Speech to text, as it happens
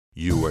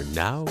You are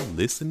now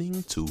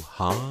listening to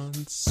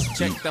Hans Speaks.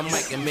 Check the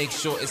mic and make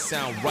sure it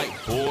sound right,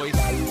 boys.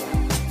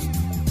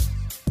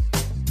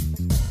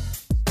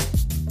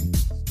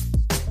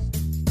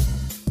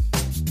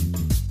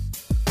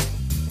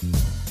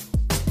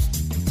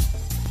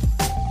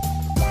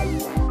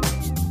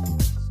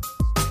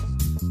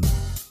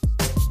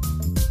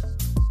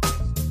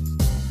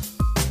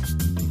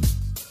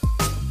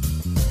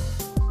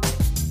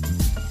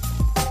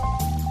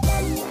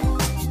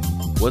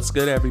 What's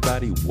good,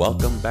 everybody?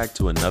 Welcome back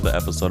to another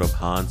episode of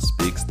Hans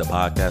Speaks, the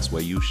podcast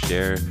where you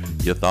share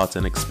your thoughts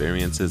and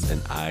experiences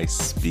and I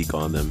speak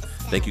on them.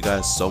 Thank you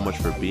guys so much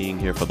for being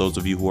here. For those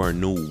of you who are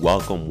new,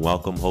 welcome.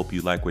 Hope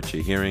you like what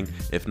you're hearing.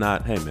 If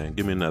not, hey man,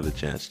 give me another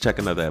chance. Check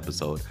another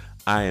episode.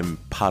 I am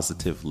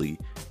positively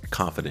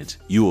confident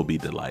you will be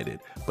delighted.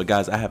 But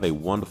guys, I have a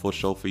wonderful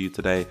show for you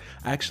today.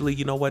 Actually,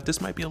 you know what?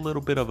 This might be a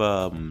little bit of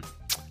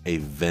a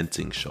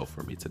venting show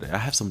for me today. I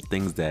have some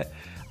things that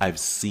I've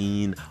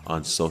seen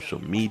on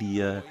social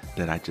media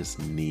that I just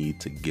need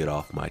to get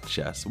off my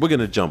chest. We're going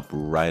to jump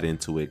right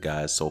into it,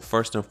 guys. So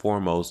first and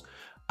foremost,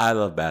 I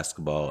love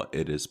basketball.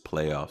 It is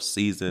playoff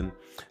season,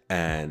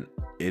 and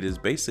it is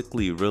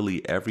basically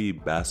really every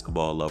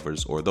basketball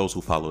lovers or those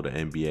who follow the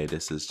NBA.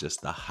 This is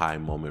just a high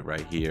moment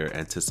right here.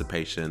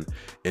 Anticipation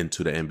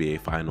into the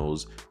NBA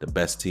finals. The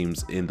best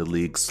teams in the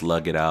league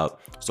slug it out.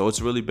 So it's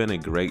really been a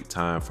great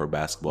time for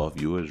basketball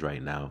viewers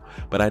right now.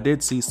 But I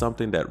did see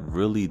something that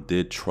really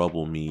did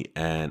trouble me,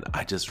 and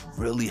I just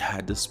really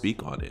had to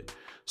speak on it.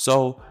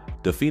 So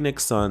the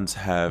Phoenix Suns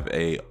have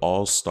a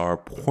all-star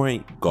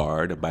point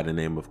guard by the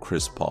name of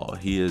Chris Paul.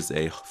 He is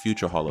a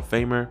future Hall of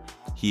Famer.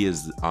 He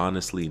is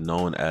honestly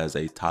known as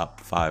a top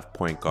 5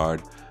 point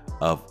guard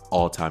of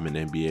all time in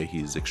NBA.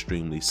 He is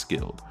extremely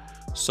skilled.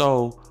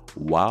 So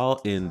while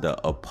in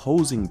the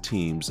opposing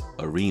team's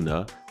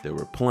arena, they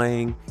were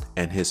playing,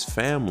 and his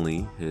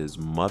family, his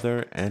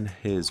mother and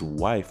his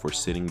wife were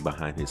sitting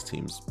behind his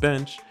team's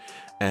bench,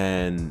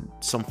 and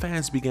some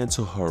fans began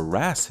to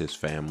harass his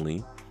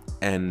family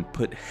and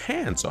put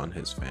hands on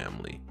his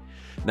family.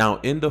 Now,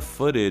 in the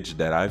footage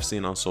that I've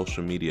seen on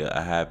social media,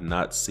 I have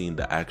not seen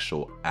the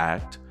actual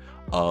act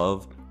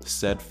of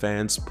said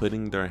fans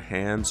putting their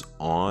hands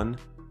on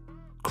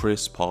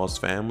Chris Paul's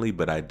family,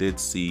 but I did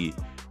see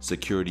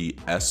security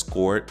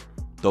escort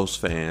those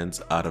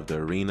fans out of the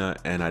arena,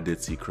 and I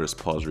did see Chris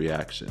Paul's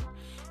reaction.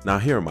 Now,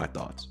 here are my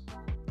thoughts.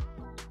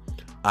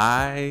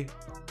 I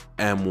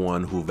am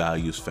one who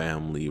values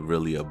family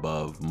really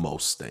above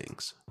most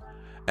things,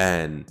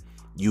 and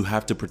you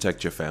have to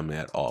protect your family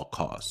at all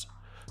costs.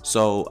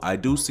 So I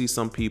do see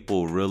some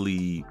people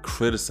really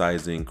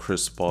criticizing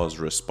Chris Paul's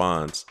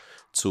response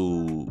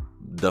to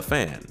the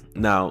fan.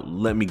 Now,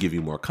 let me give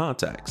you more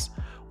context.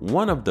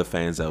 One of the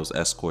fans that was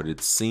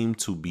escorted seemed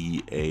to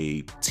be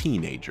a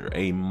teenager,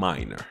 a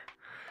minor.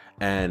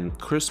 And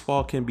Chris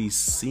Paul can be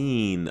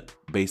seen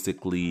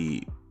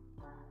basically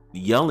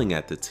yelling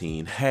at the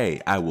teen,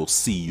 "Hey, I will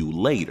see you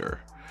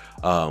later."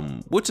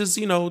 Which is,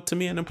 to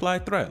me, an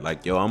implied threat.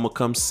 Like, yo, I'm gonna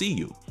come see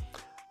you.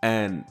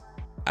 And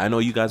I know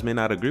you guys may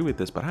not agree with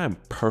this, but I am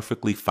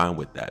perfectly fine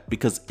with that,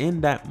 because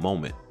in that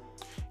moment,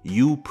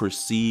 you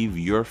perceive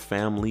your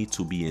family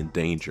to be in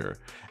danger.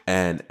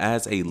 And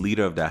as a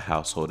leader of that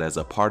household, as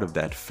a part of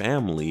that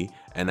family,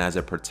 and as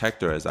a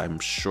protector, as I'm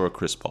sure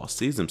Chris Paul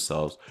sees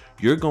himself,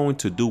 you're going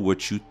to do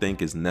what you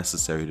think is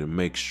necessary to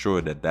make sure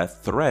that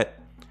that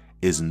threat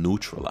is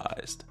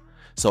neutralized.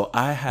 So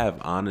I have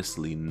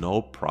honestly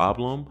no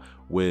problem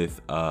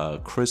with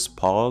Chris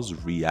Paul's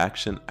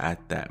reaction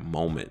at that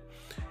moment.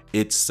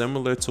 It's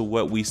similar to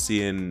what we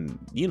see in,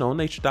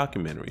 nature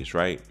documentaries,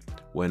 right?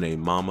 When a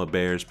mama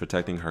bear is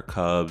protecting her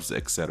cubs,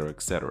 etc.,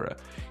 etc.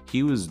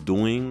 He was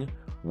doing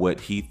what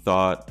he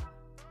thought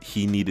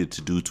he needed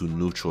to do to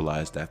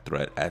neutralize that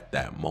threat at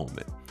that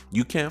moment.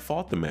 You can't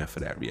fault the man for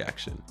that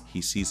reaction.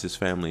 He sees his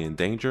family in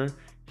danger.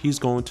 He's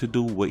going to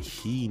do what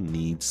he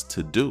needs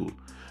to do.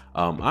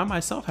 I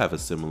myself have a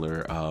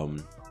similar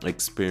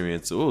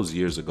experience. It was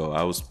years ago.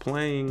 I was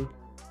playing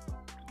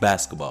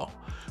basketball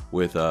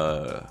with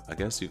I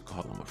guess you could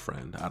call him a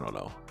friend, I don't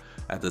know,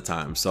 at the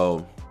time.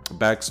 So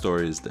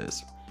backstory is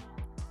this: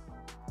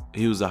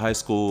 he was a high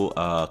school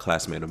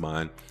classmate of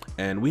mine,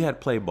 and we had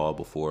played ball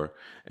before,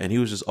 and he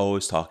was just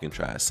always talking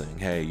trash, saying,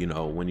 "Hey,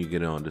 when you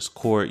get on this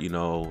court,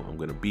 I'm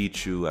gonna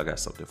beat you, I got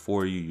something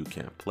for you, you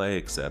can't play,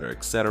 etc.,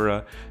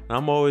 etc." And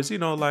I'm always,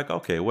 like,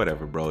 okay,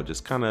 whatever, bro,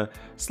 just kind of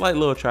slight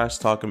little trash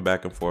talking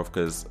back and forth,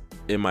 because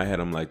in my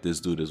head I'm like, this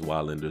dude is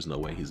wild and there's no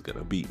way he's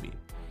gonna beat me.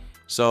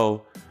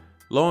 So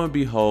lo and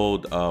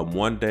behold,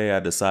 one day I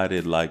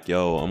decided, like,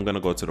 yo, I'm gonna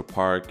go to the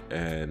park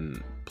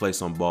and play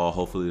some ball.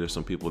 Hopefully there's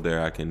some people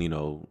there I can,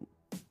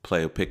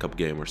 play a pickup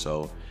game or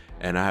so.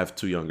 And I have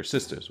 2 younger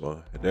sisters.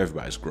 Well,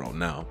 everybody's grown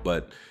now,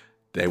 but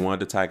they wanted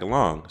to tag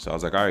along. So I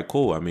was like, all right,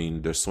 cool. I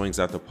mean, there's swings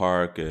at the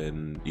park,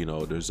 and,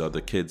 there's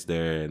other kids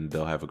there, and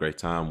they'll have a great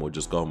time. We'll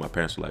just go. My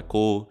parents were like,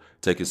 cool,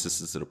 take your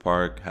sisters to the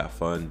park, have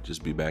fun,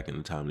 just be back in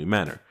a timely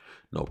manner.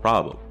 No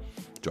problem.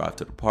 Drive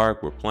to the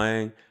park, we're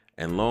playing.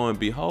 And lo and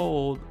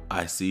behold,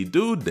 I see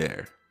dude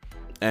there.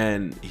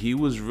 And he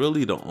was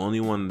really the only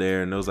one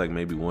there. And there was like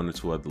maybe one or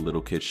two other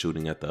little kids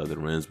shooting at the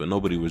other ends, but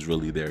nobody was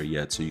really there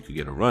yet, so you could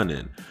get a run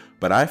in.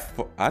 But I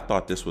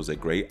thought this was a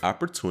great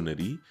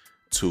opportunity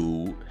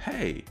to,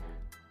 hey,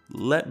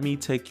 let me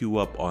take you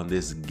up on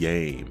this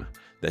game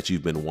that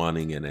you've been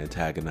wanting and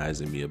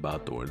antagonizing me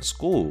about during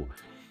school.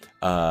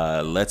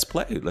 Let's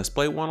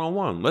play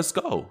one-on-one. Let's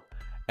go.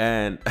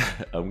 And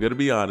I'm going to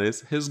be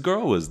honest, his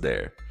girl was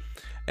there.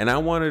 And I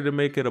wanted to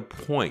make it a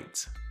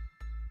point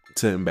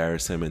to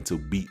embarrass him and to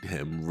beat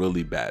him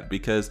really bad,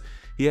 because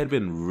he had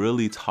been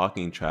really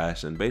talking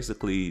trash and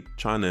basically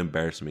trying to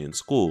embarrass me in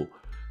school.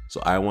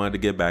 So I wanted to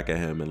get back at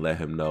him and let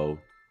him know,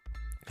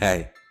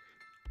 hey,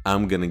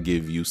 I'm gonna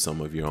give you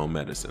some of your own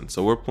medicine.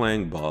 So we're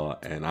playing ball,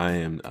 and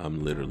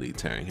I'm literally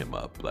tearing him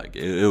up. Like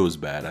it was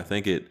bad. I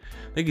think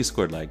he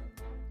scored like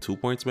 2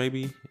 points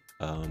maybe,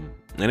 and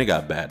it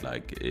got bad.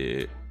 Like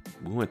we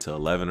went to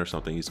 11 or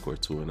something. He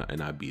scored 2,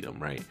 and I beat him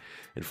right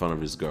in front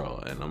of his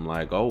girl. And I'm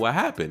like, oh, what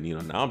happened? You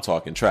know, now I'm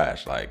talking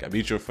trash. Like, I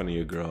beat you in front of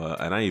your girl,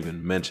 and I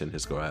even mentioned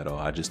his girl at all.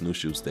 I just knew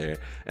she was there,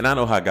 and I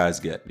know how guys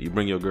get. You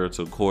bring your girl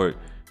to court,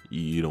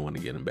 you don't want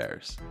to get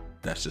embarrassed.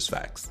 That's just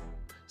facts.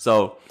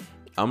 So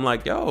I'm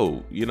like,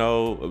 yo, you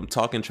know, I'm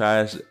talking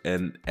trash,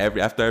 and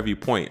after every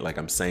point, like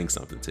I'm saying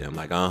something to him,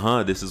 like,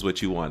 this is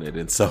what you wanted,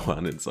 and so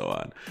on and so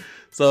on.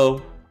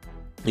 So,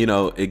 you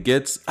know,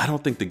 I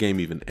don't think the game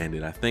even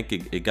ended. I think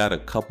it got a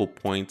couple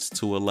points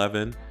to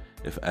 11,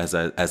 as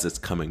it's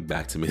coming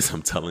back to me as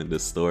I'm telling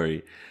this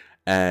story.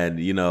 And,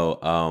 you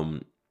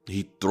know,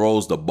 he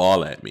throws the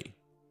ball at me.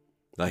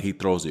 Like, he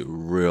throws it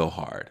real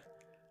hard,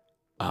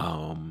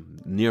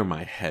 near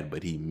my head,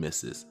 but he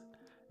misses.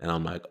 And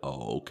I'm like,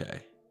 oh,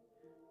 okay.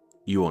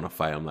 You want to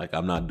fight? I'm like,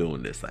 I'm not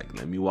doing this. Like,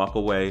 let me walk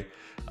away.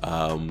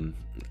 I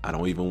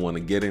don't even want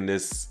to get in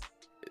this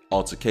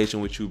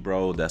altercation with you,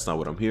 bro. That's not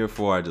what I'm here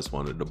for. I just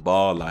wanted the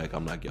ball. Like,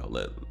 I'm like, yo,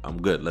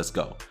 I'm good. Let's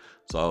go.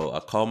 So I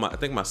called I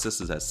think my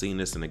sisters had seen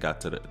this, and they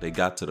got to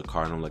the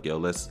car, and I'm like, yo,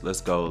 let's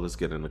go. Let's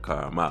get in the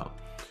car. I'm out.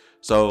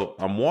 So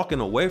I'm walking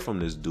away from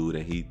this dude,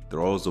 and he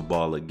throws the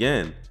ball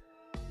again,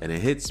 and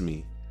it hits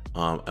me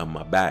on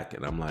my back,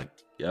 and I'm like,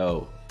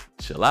 yo,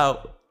 chill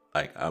out.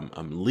 Like, I'm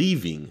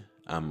leaving.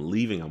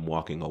 I'm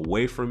walking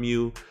away from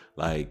you.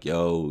 Like,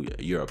 yo,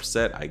 you're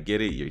upset. I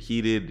get it. You're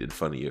heated in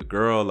front of your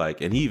girl.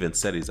 Like, and he even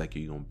said, he's like,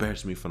 you're gonna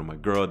embarrass me in front of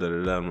my girl. Da,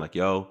 da, da. I'm like,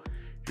 yo,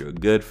 you're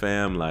good,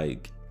 fam.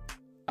 Like,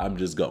 I'm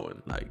just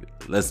going. Like,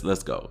 let's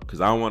go.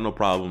 Cause I don't want no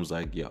problems.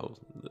 Like, yo,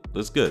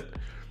 that's good.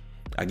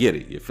 I get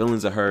it. Your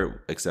feelings are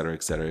hurt, etc.,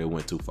 etc. It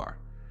went too far.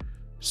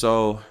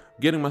 So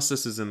getting my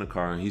sisters in the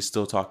car, and he's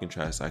still talking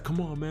trash. Like, come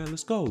on, man,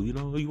 let's go. You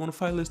know, you want to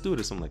fight? Let's do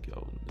this. I'm like,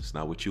 yo, it's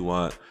not what you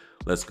want.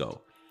 Let's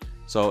go.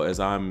 So as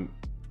I'm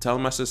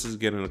telling my sisters to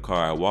get in the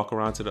car, I walk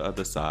around to the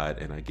other side,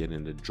 and I get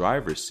in the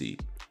driver's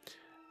seat,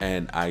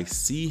 and I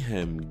see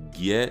him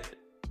get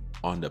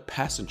on the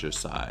passenger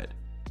side,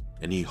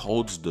 and he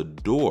holds the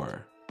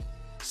door,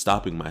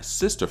 stopping my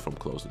sister from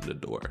closing the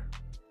door.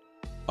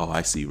 Oh,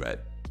 I see red.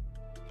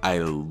 I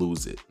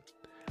lose it.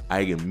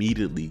 I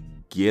immediately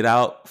get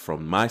out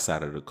from my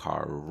side of the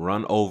car,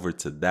 run over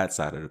to that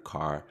side of the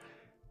car,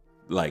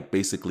 like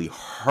basically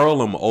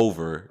hurl him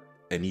over,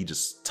 and he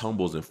just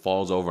tumbles and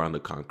falls over on the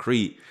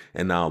concrete.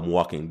 And now I'm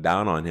walking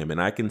down on him,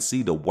 and I can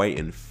see the white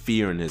and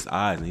fear in his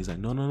eyes. And he's like,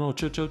 no,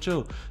 chill.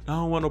 I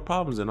don't want no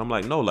problems. And I'm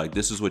like, no, like,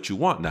 this is what you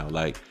want now.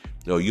 Like,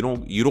 yo, you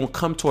don't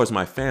come towards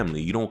my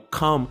family. You don't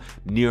come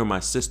near my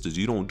sisters.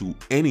 You don't do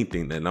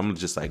anything. Then I'm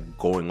just like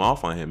going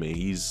off on him, and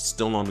he's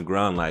still on the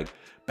ground, like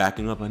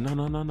backing up, like,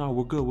 no,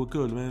 we're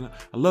good, man.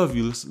 I love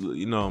you.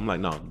 You know, I'm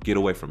like, no, get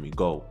away from me.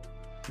 Go.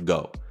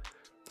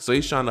 So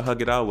he's trying to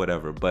hug it out,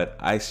 whatever. But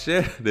I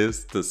share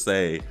this to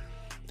say,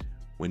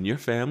 when your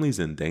family's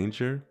in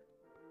danger,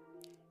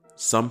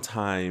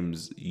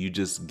 sometimes you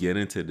just get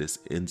into this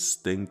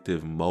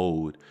instinctive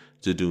mode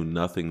to do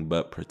nothing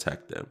but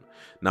protect them.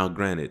 Now,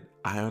 granted,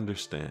 I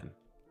understand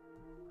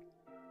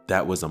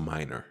that was a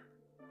minor,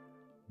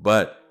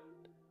 but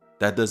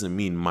that doesn't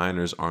mean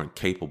minors aren't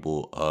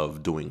capable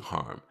of doing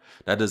harm.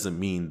 That doesn't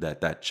mean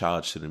that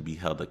child shouldn't be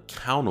held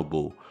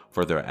accountable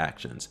for their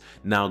actions.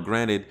 Now,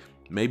 granted,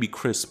 maybe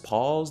Chris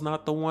Paul's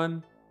not the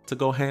one to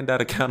go hand out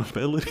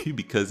accountability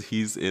because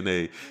he's in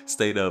a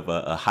state of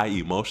a high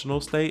emotional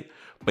state,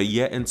 but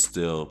yet and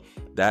still,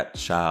 that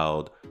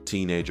child,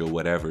 teenager,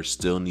 whatever,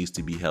 still needs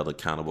to be held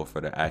accountable for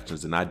their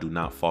actions. And I do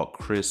not fault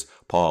Chris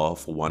Paul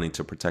for wanting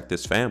to protect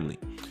his family.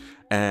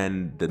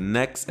 And the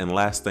next and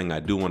last thing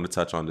I do want to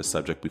touch on this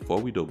subject before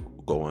we do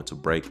go on to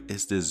break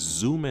is this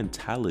zoo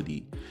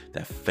mentality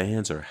that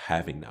fans are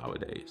having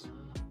nowadays.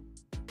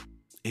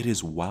 It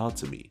is wild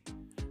to me.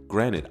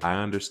 Granted, I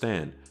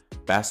understand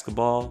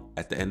basketball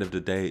at the end of the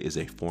day is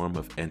a form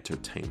of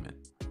entertainment.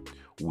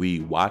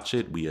 We watch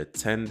it, we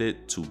attend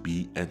it to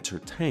be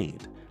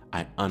entertained.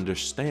 I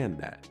understand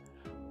that.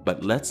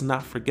 But let's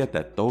not forget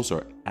that those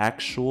are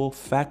actual,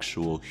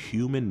 factual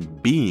human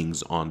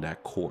beings on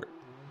that court.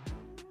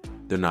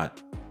 They're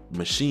not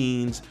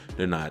machines,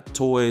 they're not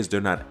toys, they're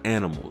not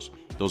animals.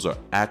 Those are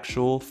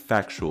actual,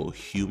 factual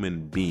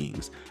human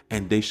beings,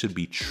 and they should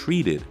be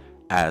treated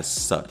as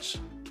such.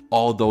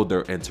 Although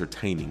they're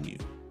entertaining you,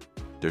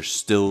 they're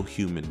still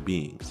human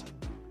beings.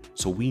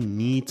 So we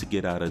need to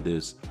get out of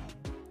this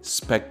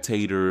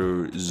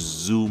spectator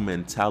zoo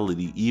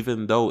mentality,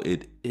 even though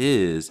it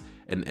is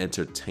an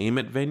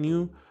entertainment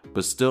venue,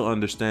 but still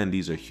understand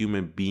these are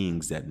human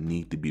beings that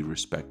need to be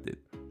respected.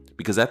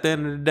 Because at the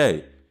end of the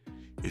day,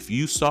 if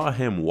you saw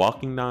him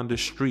walking down the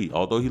street,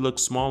 although he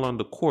looks small on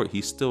the court,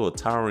 he's still a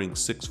towering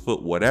 6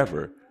 foot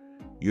whatever.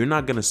 You're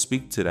not going to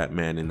speak to that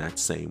man in that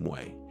same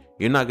way.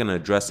 You're not going to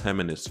address him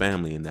and his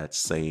family in that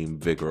same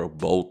vigor of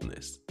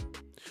boldness.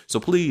 So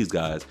please,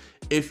 guys,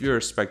 if you're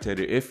a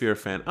spectator, if you're a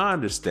fan, I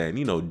understand,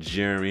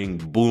 jeering,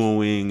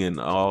 booing, and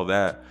all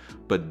that,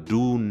 but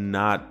do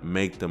not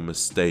make the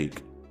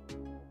mistake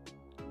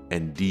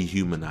and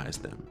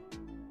dehumanize them.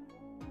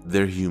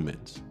 They're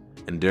humans,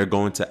 and they're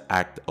going to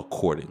act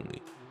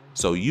accordingly.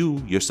 So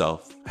you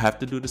yourself have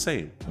to do the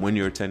same when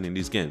you're attending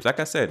these games. Like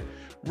I said,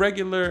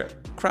 regular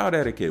crowd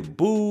etiquette,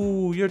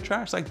 boo, you're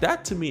trash. Like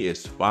that to me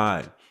is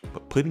fine.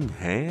 But putting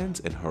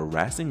hands and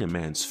harassing a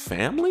man's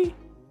family?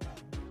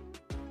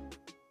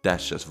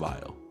 That's just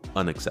vile.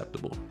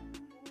 Unacceptable.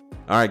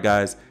 All right,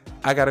 guys,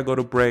 I gotta go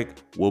to break.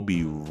 We'll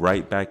be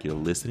right back. You're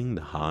listening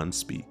to Han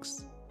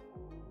Speaks.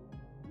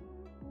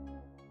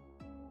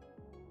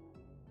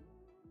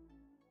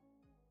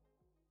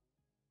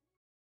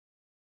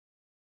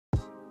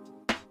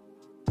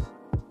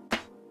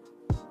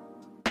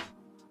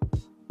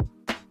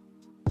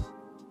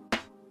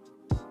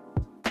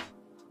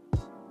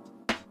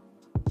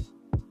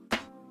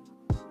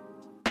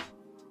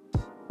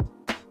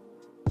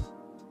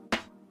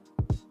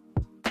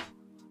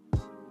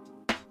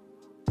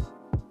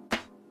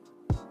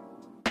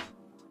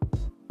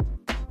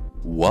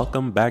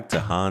 Welcome back to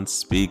Han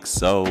Speaks.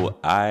 So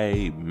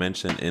I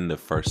mentioned in the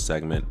first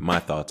segment my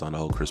thoughts on the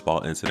whole Chris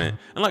Paul incident.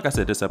 And like I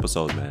said, this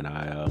episode, man,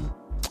 I'm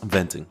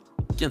venting,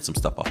 getting some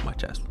stuff off my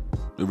chest.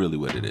 Really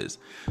what it is.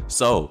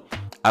 So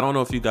I don't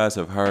know if you guys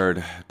have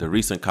heard the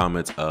recent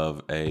comments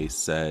of a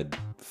said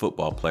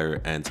football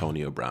player,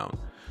 Antonio Brown.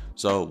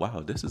 So,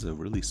 wow, this is a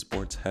really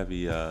sports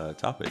heavy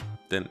topic.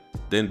 Didn't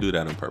do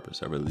that on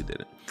purpose. I really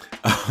didn't.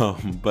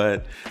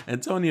 But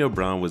Antonio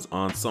Brown was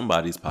on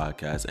somebody's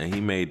podcast and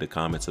he made the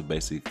comments of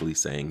basically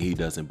saying he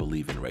doesn't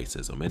believe in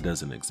racism. It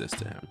doesn't exist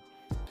to him.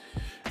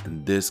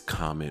 And this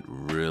comment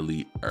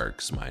really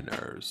irks my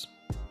nerves.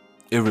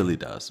 It really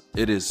does.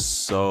 It is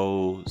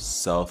so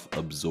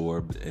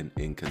self-absorbed and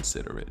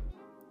inconsiderate.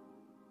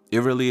 It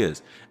really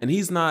is. And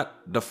he's not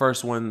the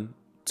first one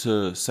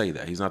to say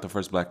that. He's not the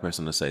first black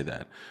person to say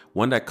that.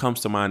 One that comes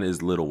to mind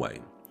is Lil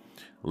Wayne.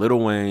 Lil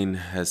Wayne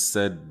has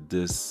said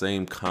this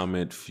same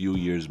comment a few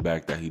years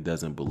back that he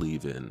doesn't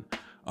believe in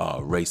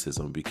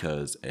racism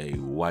because a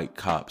white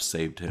cop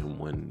saved him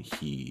when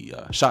he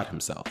shot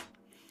himself,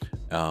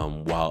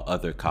 while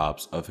other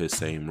cops of his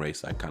same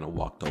race kind of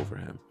walked over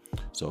him.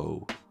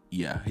 So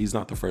yeah, he's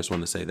not the first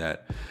one to say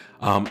that.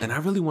 And I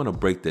really want to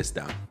break this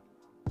down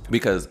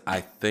because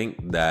I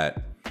think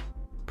that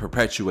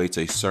perpetuates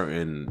a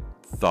certain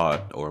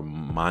thought or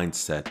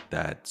mindset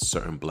that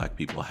certain black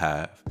people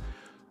have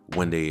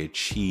when they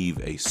achieve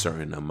a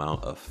certain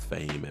amount of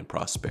fame and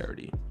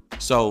prosperity.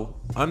 So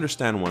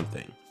understand one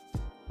thing.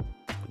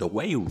 The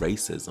way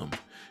racism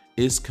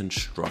is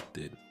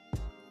constructed,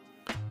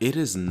 it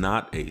is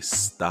not a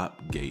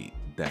stopgate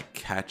that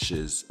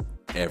catches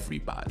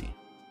everybody.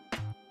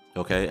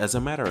 Okay? As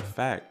a matter of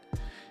fact,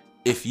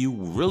 if you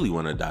really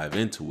want to dive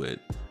into it,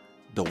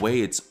 the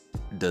way it's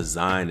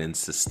designed and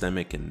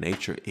systemic in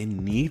nature, it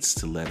needs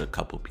to let a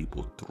couple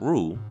people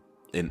through,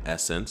 in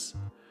essence,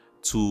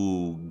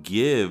 to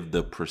give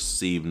the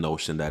perceived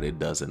notion that it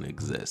doesn't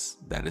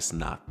exist, that it's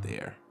not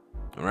there.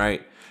 All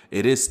right?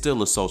 It is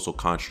still a social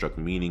construct,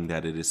 meaning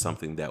that it is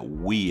something that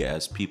we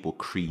as people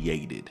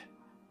created.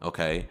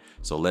 Okay?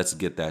 So let's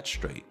get that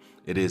straight.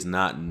 It is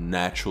not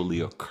naturally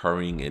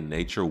occurring in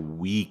nature.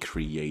 We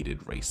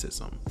created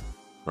racism.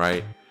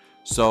 Right?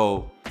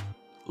 So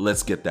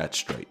let's get that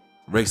straight.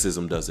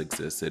 Racism does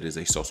exist. It is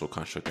a social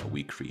construct that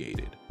we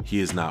created. He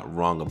is not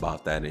wrong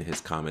about that in his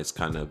comments.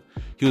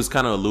 He was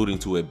kind of alluding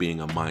to it being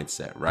a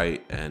mindset,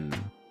 right? And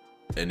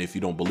if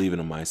you don't believe in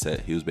a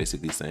mindset, he was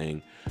basically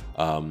saying,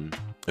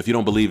 if you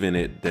don't believe in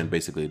it, then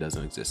basically it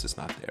doesn't exist. It's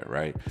not there,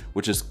 right?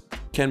 Which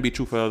can be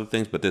true for other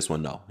things, but this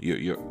one, no.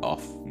 You're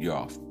off. You're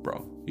off,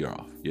 bro. You're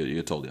off.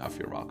 You're totally off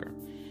your rocker.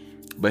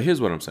 But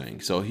here's what I'm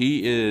saying. So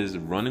he is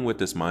running with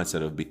this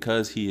mindset of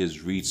because he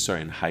has reached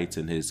certain heights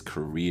in his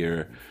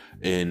career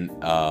and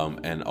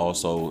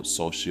also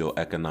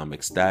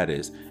socioeconomic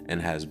status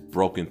and has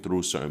broken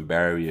through certain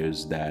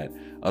barriers that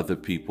other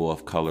people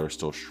of color are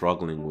still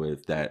struggling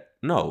with, that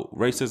no,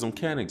 racism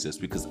can exist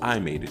because I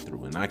made it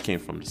through and I came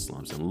from the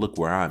slums and look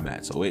where I'm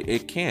at. So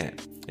it can't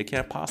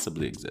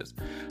possibly exist.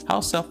 How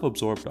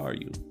self-absorbed are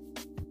you?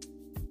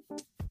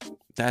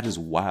 That is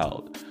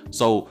wild.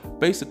 So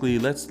basically,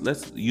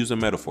 let's use a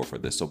metaphor for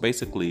this. So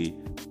basically,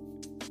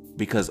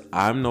 because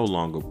I'm no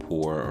longer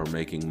poor or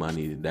making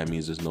money, that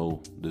means there's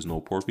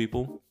no poor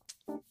people.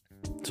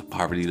 So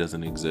poverty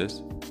doesn't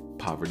exist.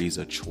 Poverty is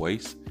a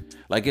choice.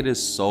 Like, it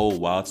is so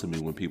wild to me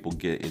when people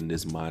get in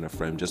this mind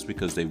frame just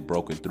because they've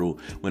broken through,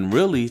 when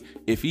really,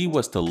 if he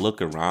was to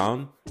look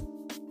around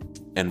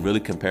and really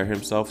compare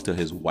himself to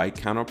his white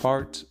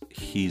counterparts,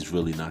 he's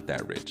really not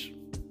that rich.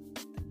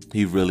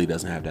 He really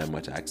doesn't have that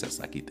much access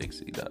like he thinks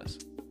he does.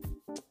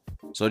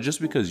 So just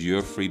because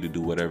you're free to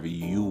do whatever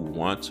you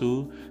want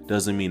to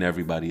doesn't mean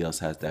everybody else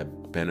has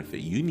that benefit.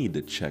 You need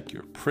to check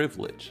your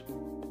privilege.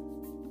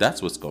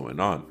 That's what's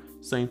going on.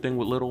 Same thing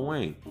with Lil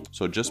Wayne.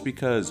 So just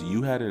because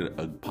you had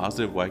a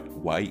positive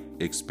white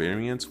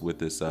experience with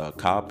this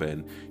cop,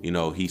 and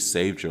he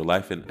saved your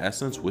life in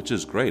essence, which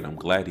is great. I'm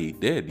glad he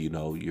did.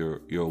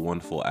 You're a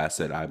wonderful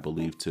asset, I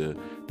believe, to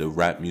the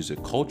rap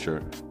music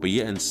culture. But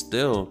yet and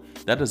still,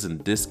 that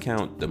doesn't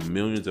discount the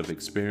millions of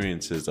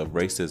experiences of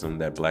racism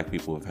that Black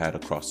people have had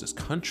across this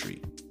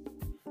country.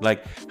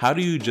 Like, how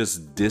do you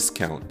just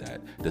discount that?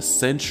 The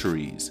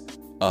centuries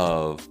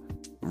of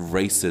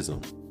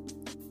racism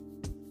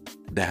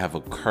that have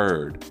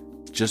occurred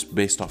just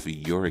based off of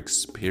your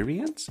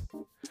experience?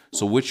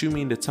 So what you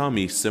mean to tell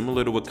me,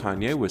 similar to what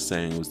Kanye was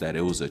saying, was that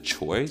it was a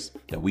choice,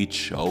 that we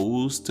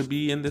chose to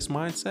be in this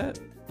mindset?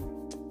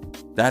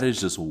 That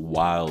is just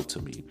wild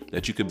to me,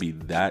 that you could be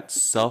that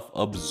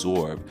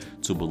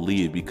self-absorbed to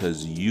believe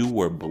because you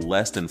were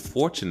blessed and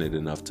fortunate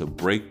enough to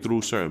break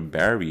through certain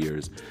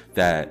barriers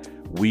that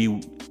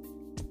we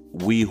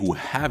who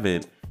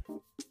haven't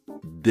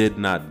did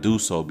not do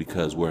so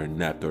because we're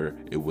inept or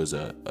it was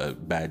a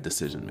bad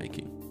decision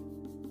making.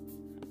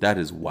 That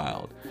is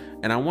wild.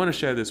 And I want to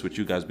share this with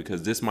you guys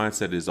because this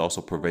mindset is also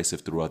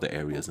pervasive through other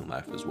areas in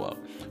life as well.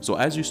 So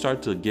as you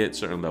start to get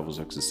certain levels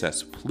of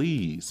success,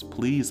 please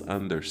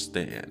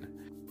understand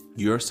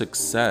your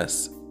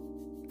success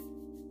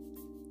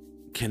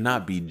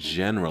cannot be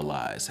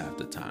generalized half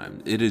the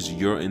time. It is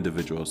your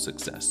individual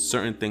success.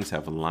 Certain things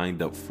have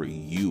lined up for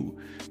you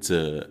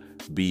to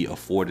be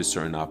afforded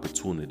certain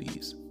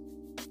opportunities.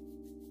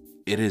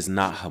 It is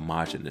not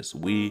homogenous.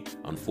 We,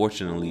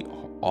 unfortunately,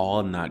 are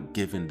all not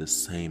given the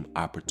same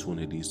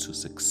opportunities to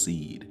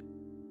succeed.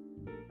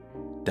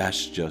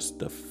 That's just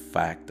the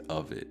fact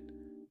of it.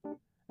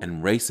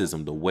 And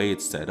racism, the way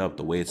it's set up,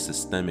 the way it's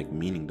systemic,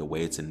 meaning the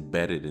way it's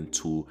embedded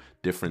into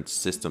different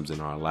systems in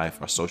our life,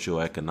 our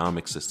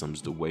socioeconomic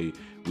systems, the way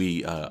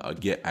we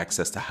get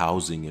access to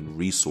housing and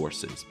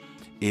resources,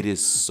 it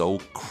is so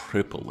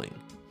crippling.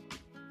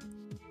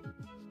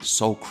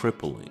 So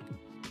crippling.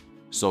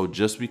 So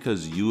just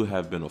because you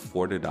have been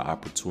afforded the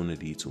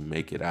opportunity to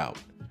make it out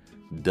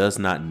does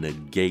not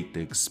negate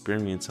the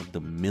experience of the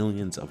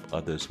millions of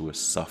others who are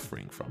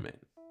suffering from it.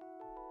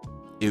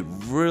 It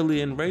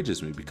really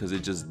enrages me because it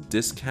just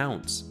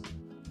discounts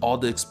all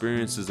the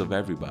experiences of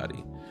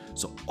everybody.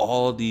 So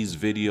all these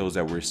videos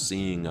that we're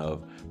seeing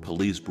of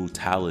police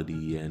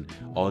brutality and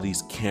all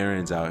these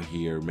Karens out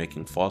here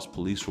making false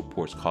police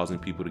reports, causing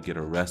people to get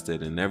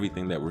arrested, and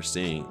everything that we're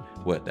seeing,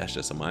 that's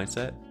just a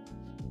mindset?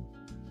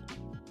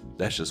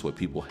 That's just what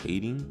people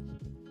hating?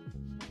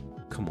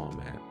 Come on,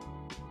 man.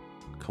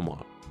 Come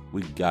on.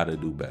 We gotta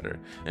do better.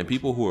 And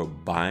people who are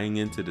buying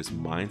into this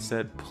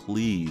mindset,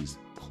 please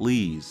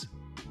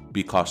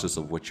be cautious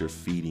of what you're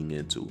feeding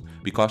into.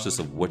 Be cautious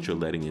of what you're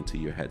letting into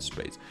your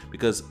headspace.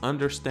 Because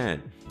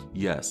understand,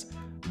 yes,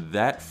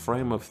 that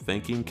frame of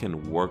thinking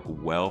can work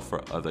well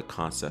for other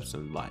concepts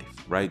in life,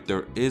 right?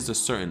 There is a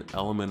certain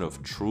element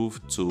of truth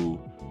to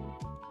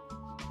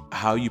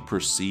how you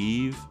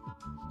perceive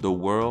the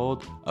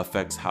world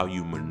affects how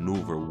you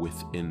maneuver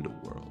within the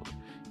world.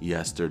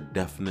 Yes, there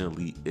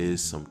definitely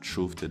is some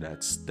truth to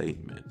that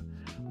statement.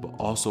 But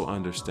also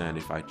understand,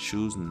 if I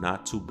choose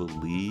not to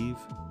believe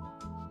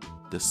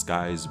the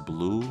sky is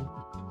blue,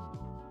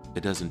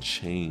 it doesn't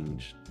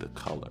change the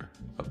color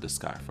of the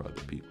sky for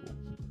other people.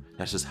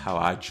 That's just how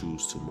I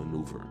choose to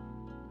maneuver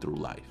through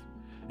life.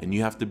 And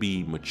you have to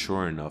be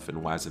mature enough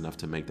and wise enough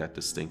to make that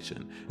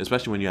distinction,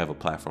 especially when you have a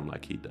platform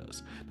like he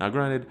does. Now,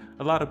 granted,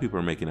 a lot of people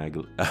are making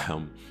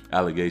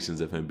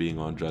allegations of him being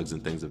on drugs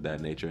and things of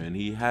that nature, and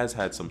he has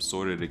had some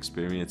sordid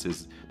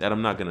experiences that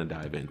I'm not going to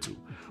dive into.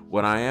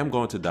 What I am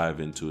going to dive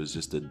into is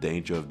just the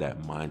danger of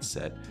that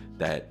mindset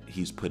that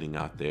he's putting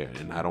out there,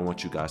 and I don't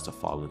want you guys to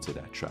fall into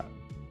that trap.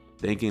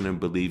 Thinking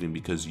and believing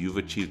because you've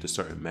achieved a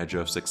certain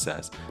measure of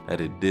success that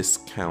it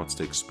discounts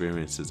the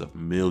experiences of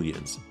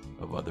millions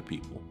of other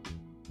people.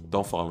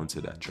 Don't fall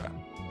into that trap,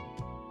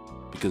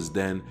 because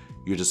then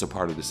you're just a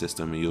part of the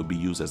system and you'll be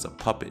used as a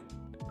puppet,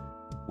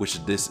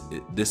 which this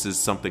is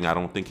something I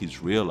don't think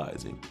he's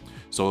realizing.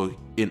 So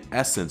in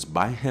essence,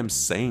 by him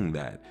saying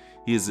that,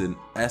 he is in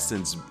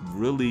essence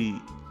really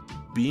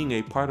being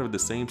a part of the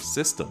same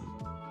system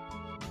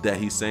that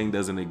he's saying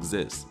doesn't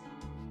exist,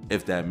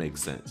 if that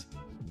makes sense.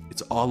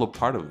 It's all a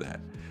part of that,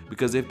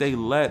 because if they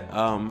let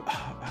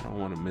I don't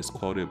want to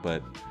misquote it,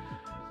 but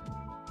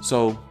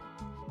so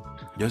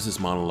there's this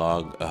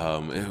monologue,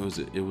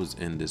 it was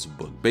in this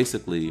book,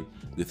 basically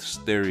this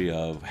theory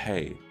of,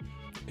 hey,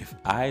 if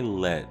I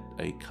let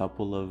a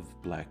couple of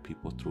black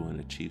people through and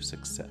achieve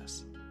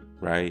success,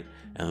 right,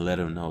 and let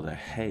them know that,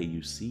 hey,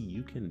 you see,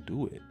 you can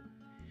do it,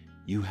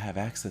 you have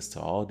access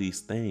to all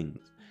these things,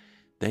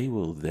 they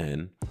will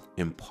then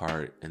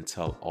impart and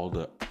tell all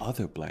the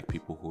other Black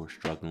people who are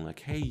struggling,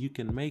 like, hey, you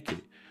can make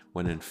it,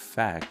 when in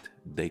fact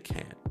they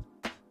can't.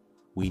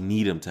 We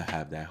need them to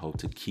have that hope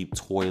to keep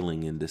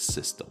toiling in this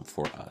system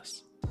for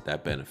us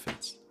that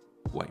benefits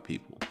white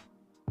people.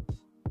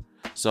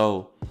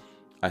 So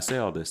I say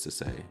all this to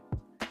say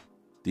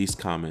these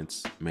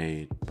comments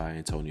made by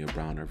Antonio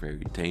Brown are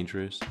very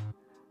dangerous.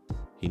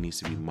 He needs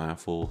to be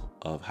mindful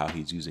of how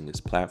he's using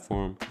his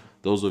platform.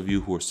 Those of you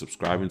who are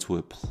subscribing to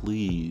it,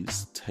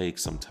 please take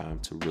some time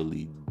to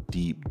really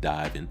deep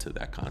dive into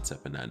that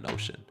concept and that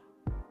notion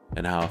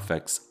and how it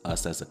affects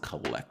us as a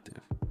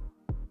collective.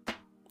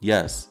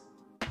 Yes,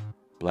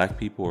 Black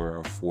people are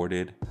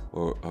afforded,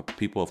 or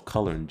people of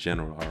color in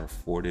general are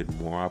afforded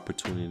more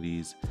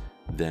opportunities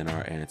than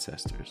our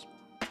ancestors.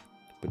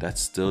 But that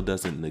still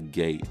doesn't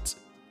negate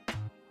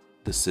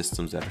the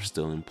systems that are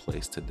still in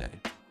place today.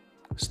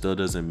 Still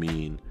doesn't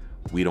mean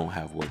we don't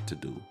have work to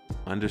do.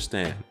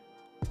 Understand,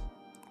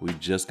 we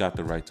just got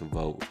the right to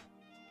vote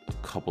a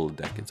couple of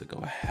decades ago.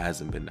 It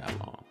hasn't been that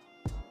long.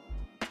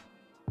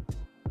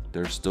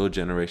 There are still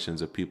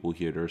generations of people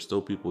here. There are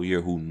still people here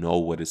who know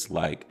what it's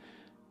like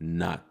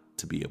not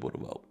to be able to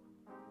vote.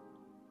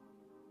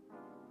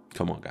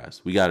 Come on,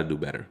 guys. We got to do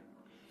better.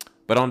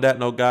 But on that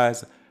note,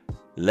 guys,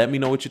 let me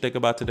know what you think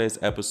about today's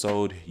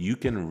episode. You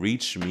can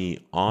reach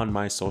me on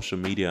my social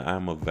media.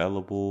 I'm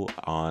available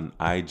on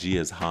IG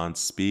as Hans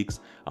Speaks.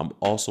 I'm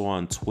also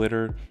on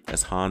Twitter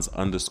as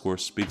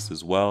Hans_Speaks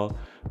as well.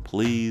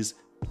 Please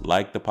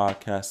like the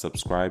podcast,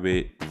 subscribe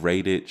it,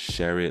 rate it,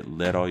 share it.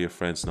 Let all your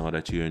friends know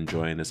that you're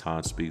enjoying this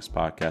Hans Speaks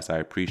podcast. I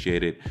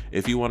appreciate it.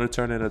 If you want to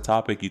turn in a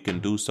topic, you can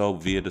do so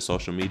via the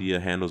social media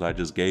handles I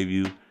just gave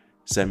you.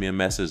 Send me a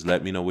message.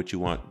 Let me know what you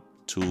want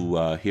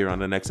to hear on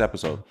the next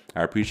episode.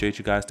 I appreciate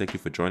you guys. Thank you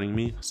for joining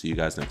me. See you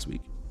guys next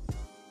week.